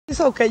It's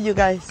okay, you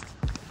guys.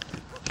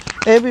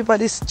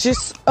 Everybody's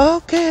just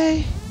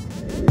okay.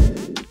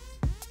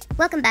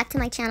 Welcome back to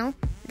my channel.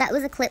 That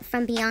was a clip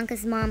from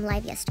Bianca's mom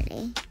live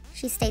yesterday.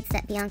 She states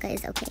that Bianca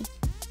is okay.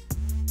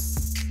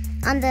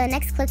 On the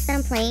next clips that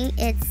I'm playing,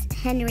 it's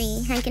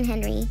Hank and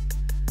Henry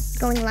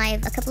going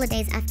live a couple of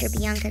days after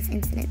Bianca's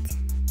incident.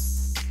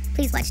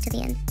 Please watch to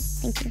the end.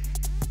 Thank you.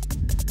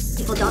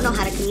 People don't know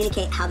how to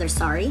communicate how they're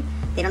sorry.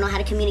 They don't know how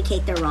to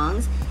communicate their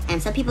wrongs.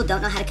 And some people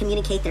don't know how to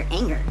communicate their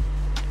anger.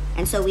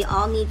 And so we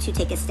all need to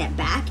take a step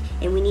back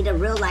and we need to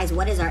realize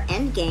what is our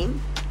end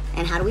game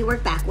and how do we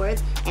work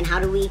backwards and how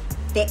do we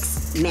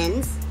fix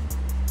men's.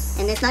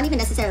 And it's not even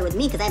necessarily with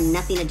me because I have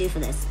nothing to do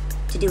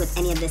with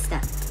any of this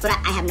stuff. But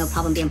I have no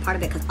problem being part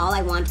of it because all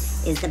I want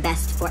is the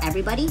best for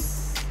everybody.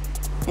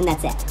 And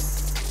that's it.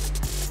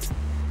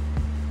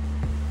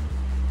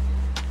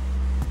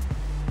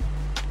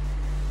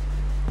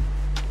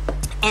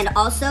 And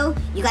also,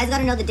 you guys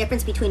gotta know the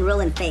difference between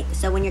real and fake.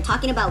 So when you're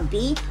talking about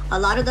B, a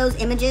lot of those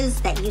images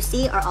that you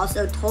see are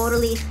also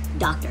totally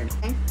doctored.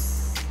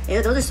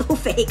 Okay? Those are so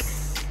fake.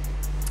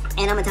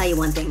 And I'm gonna tell you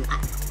one thing.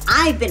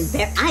 I've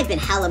been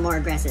hella more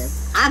aggressive.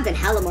 I've been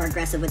hella more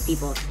aggressive with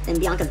people than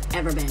Bianca's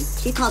ever been.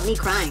 She called me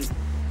crying.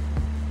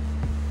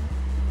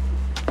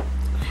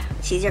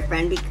 She's your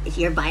friend,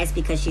 you're biased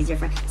because she's your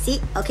friend. See,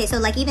 okay, so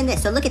like even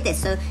this, so look at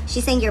this. So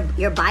she's saying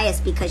you're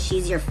biased because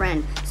she's your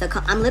friend. So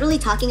I'm literally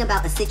talking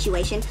about a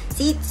situation.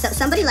 See, so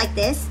somebody like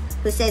this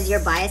who says you're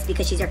biased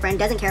because she's your friend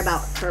doesn't care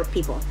about her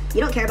people.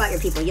 You don't care about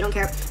your people, you don't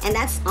care, and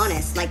that's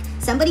honest. Like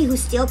somebody who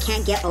still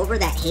can't get over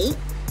that hate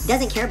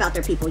doesn't care about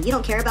their people. You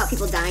don't care about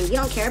people dying, you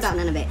don't care about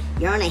none of it.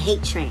 You're on a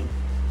hate train.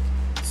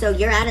 So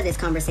you're out of this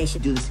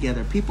conversation. Do this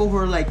together. People who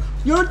are like,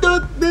 you're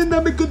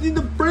not because you're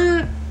the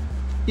friend.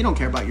 You don't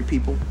care about your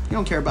people. You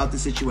don't care about the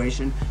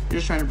situation. You're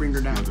just trying to bring her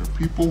down.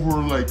 People who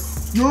are like,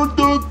 you're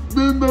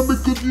not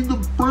because you're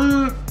the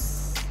friend.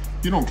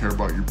 You don't care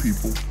about your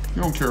people.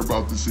 You don't care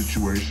about the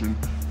situation.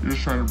 You're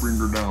just trying to bring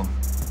her down.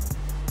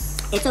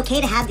 It's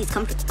okay to have these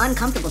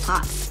uncomfortable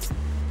talks.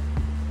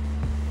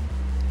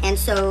 And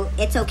so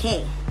it's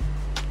okay.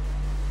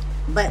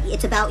 But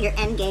it's about your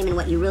end game and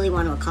what you really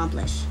want to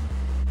accomplish.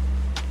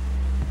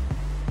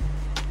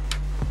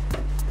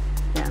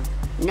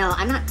 No,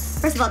 I'm not.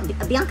 First of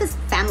all, Bianca's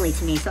family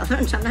to me, so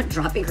I'm not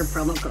dropping her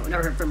promo code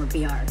or from her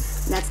PR.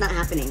 That's not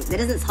happening. That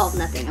doesn't solve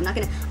nothing. I'm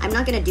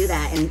not gonna do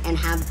that and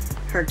have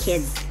her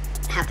kids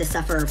have to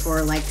suffer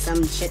for like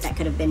some shit that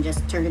could have been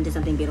just turned into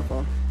something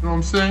beautiful. You know what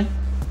I'm saying?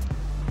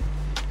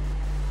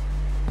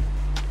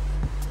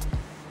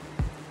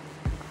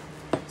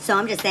 So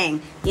I'm just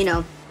saying, you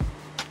know,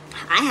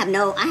 I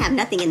have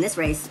nothing in this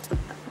race.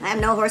 I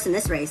have no horse in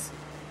this race.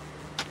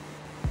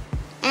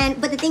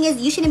 But the thing is,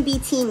 you shouldn't be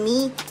team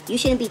me, you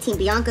shouldn't be team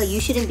Bianca, you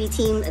shouldn't be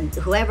team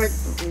whoever,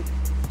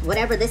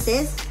 whatever this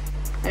is.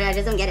 I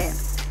just don't get it,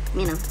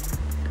 you know.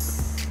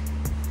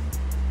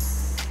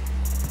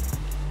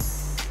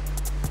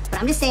 But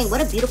I'm just saying,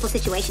 what a beautiful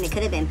situation it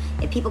could have been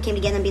if people came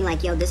together and being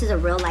like, yo, this is a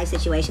real life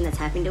situation that's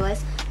happening to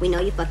us. We know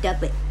you fucked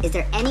up, but is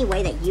there any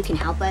way that you can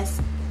help us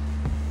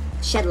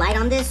shed light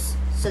on this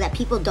so that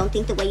people don't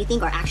think the way you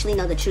think or actually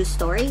know the true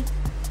story?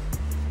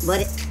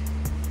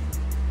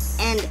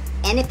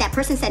 And if that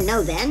person said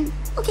no then,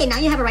 okay, now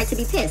you have a right to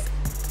be pissed.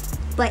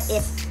 But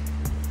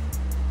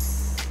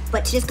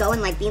to just go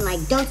and like being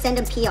like, don't send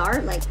them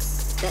PR, like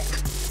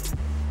that.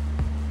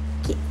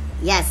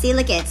 Yeah, see,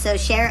 look at, so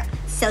Cher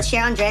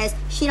Andres,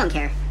 she don't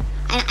care.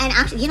 And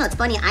actually, you know, it's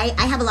funny, I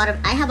have a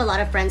lot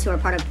of friends who are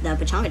part of the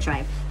Pachanga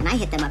tribe, and I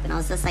hit them up and I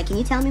was just like, can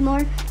you tell me more?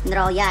 And they're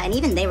all, yeah, and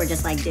even they were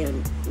just like,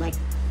 dude, like,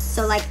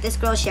 so like this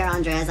girl Cher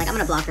Andres, like I'm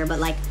gonna block her, but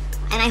like,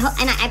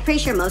 and I'm pretty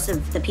sure most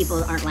of the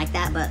people aren't like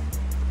that, but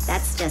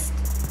that's just,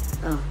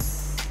 oh.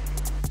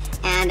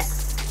 And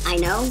I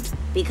know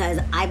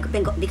because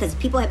because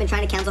people have been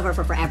trying to cancel her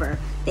for forever.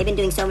 They've been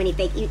doing so many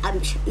fake,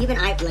 even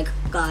I, like,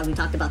 God, we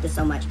talked about this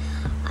so much.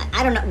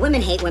 I don't know, women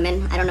hate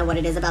women. I don't know what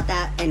it is about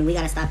that, and we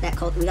gotta stop that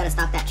cult, we gotta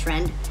stop that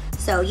trend.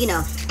 So, you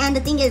know, and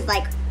the thing is,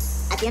 like,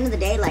 at the end of the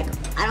day, like,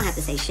 I don't have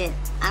to say shit.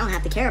 I don't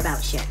have to care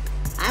about shit.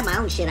 I have my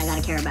own shit I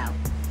gotta care about.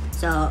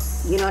 So,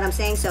 you know what I'm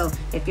saying? So,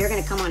 if you're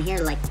gonna come on here,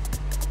 like,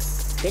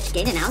 bitch,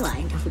 gain an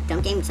ally.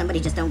 Don't gain somebody,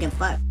 just don't give a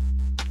fuck.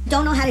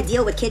 Don't know how to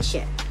deal with kid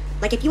shit.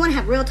 Like, if you want to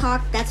have real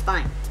talk, that's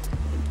fine.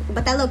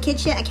 But that little kid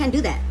shit, I can't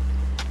do that.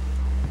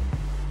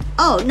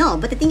 Oh, no,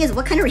 but the thing is,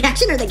 what kind of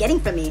reaction are they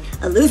getting from me?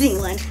 A losing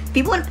one.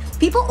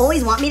 People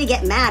always want me to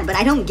get mad, but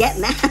I don't get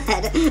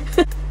mad.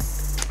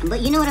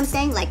 But you know what I'm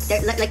saying? Like,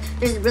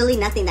 there's really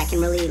nothing that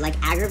can really, like,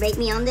 aggravate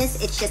me on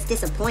this. It's just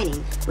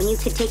disappointing. When you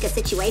could take a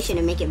situation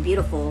and make it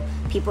beautiful,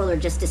 people are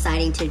just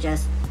deciding to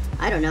just,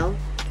 I don't know,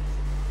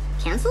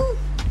 cancel?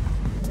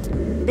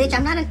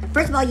 Bitch,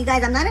 first of all, you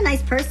guys, I'm not a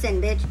nice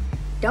person, bitch.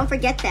 Don't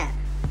forget that.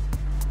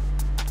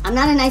 I'm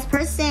not a nice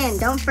person.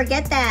 Don't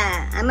forget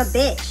that. I'm a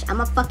bitch.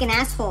 I'm a fucking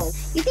asshole.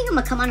 You think I'm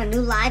gonna come on a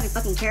new live and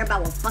fucking care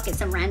about what fucking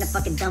some random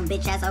fucking dumb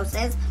bitch asshole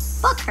says?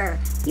 Fuck her.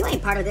 You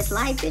ain't part of this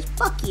life, bitch.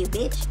 Fuck you,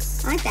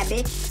 bitch. I ain't that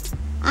bitch.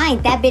 I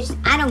ain't that bitch.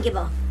 I don't give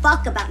a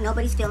fuck about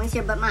nobody's feelings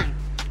here but mine.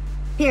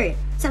 Period.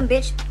 Some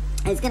bitch.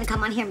 And he's gonna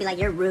come on here and be like,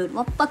 you're rude.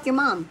 Well, fuck your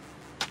mom.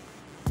 I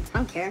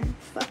don't care.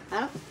 Fuck,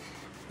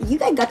 you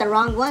guys got the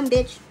wrong one,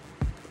 bitch.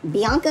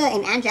 Bianca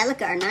and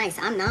Angelica are nice.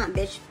 I'm not,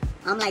 bitch.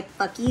 I'm like,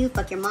 fuck you,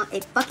 fuck your mom,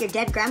 fuck your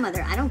dead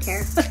grandmother. I don't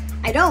care.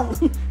 I don't.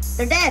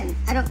 They're dead.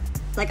 I don't,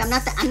 like,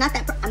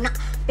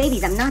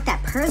 babies, I'm not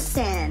that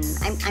person.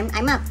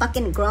 I'm a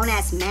fucking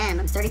grown-ass man.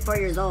 I'm 34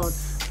 years old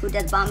who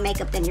does bomb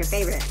makeup than your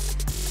favorite.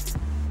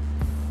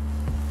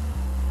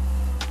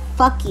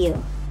 Fuck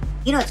you.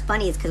 You know what's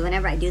funny is because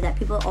whenever I do that,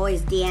 people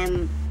always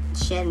DM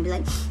shit and be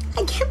like,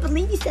 I can't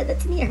believe you said that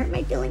to me. It hurt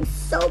my feelings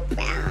so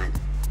bad.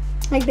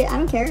 Like, I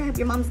don't care.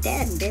 Your mom's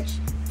dead, bitch.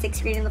 6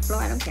 feet in the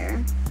floor. I don't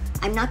care.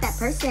 I'm not that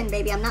person,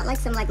 baby. I'm not like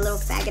some like little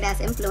faggot ass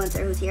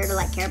influencer who's here to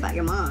like care about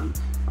your mom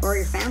or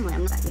your family.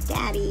 I'm not about your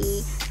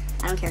daddy.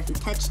 I don't care if he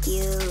touched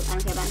you. I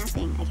don't care about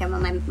nothing. I care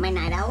about my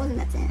night owls and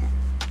that's it.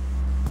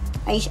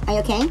 Are you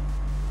okay?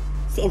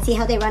 See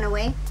how they run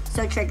away?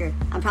 So triggered.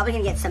 I'm probably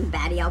gonna get some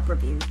bad Yelp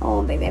reviews.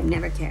 Oh, baby, I've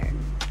never cared.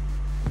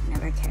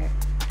 Never cared.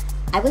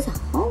 I was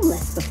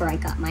homeless before I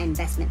got my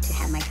investment to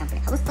have my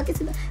company. I was fucking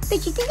stupid.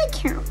 Bitch, you think I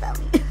care about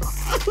me?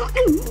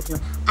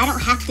 I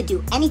don't have to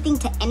do anything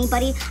to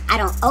anybody. I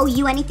don't owe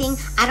you anything.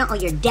 I don't owe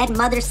your dead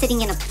mother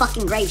sitting in a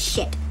fucking grave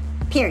shit.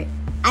 Period.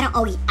 I don't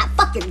owe you.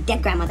 Fuck your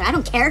dead grandmother. I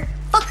don't care.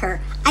 Fuck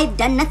her. I've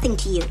done nothing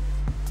to you.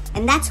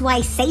 And that's why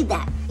I say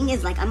that. The thing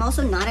is, like, I'm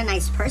also not a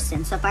nice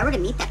person. So if I were to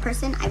meet that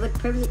person, I'd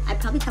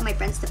probably tell my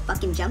friends to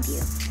fucking jump you.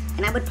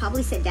 And I would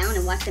probably sit down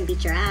and watch them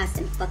beat your ass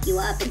and fuck you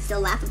up and still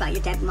laugh about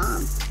your dead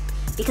mom.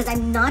 Because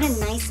I'm not a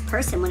nice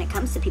person when it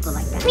comes to people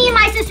like that. Me and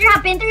my sister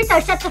have been through, so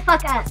shut the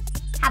fuck up.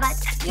 How about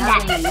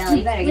that? No,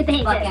 you better get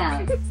the fuck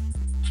out.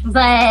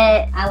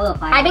 But I will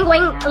find I've been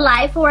going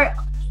live for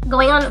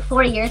going on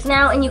 4 years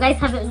now, and you guys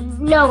have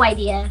no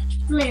idea.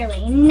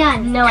 Literally,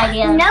 none. No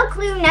idea. No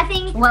clue,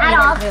 nothing What at we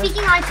all. went through.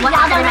 Speaking on to What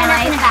y'all don't happened know in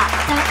my nothing life. about.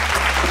 So,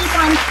 keep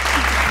on.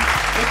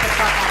 Get the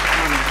fuck out.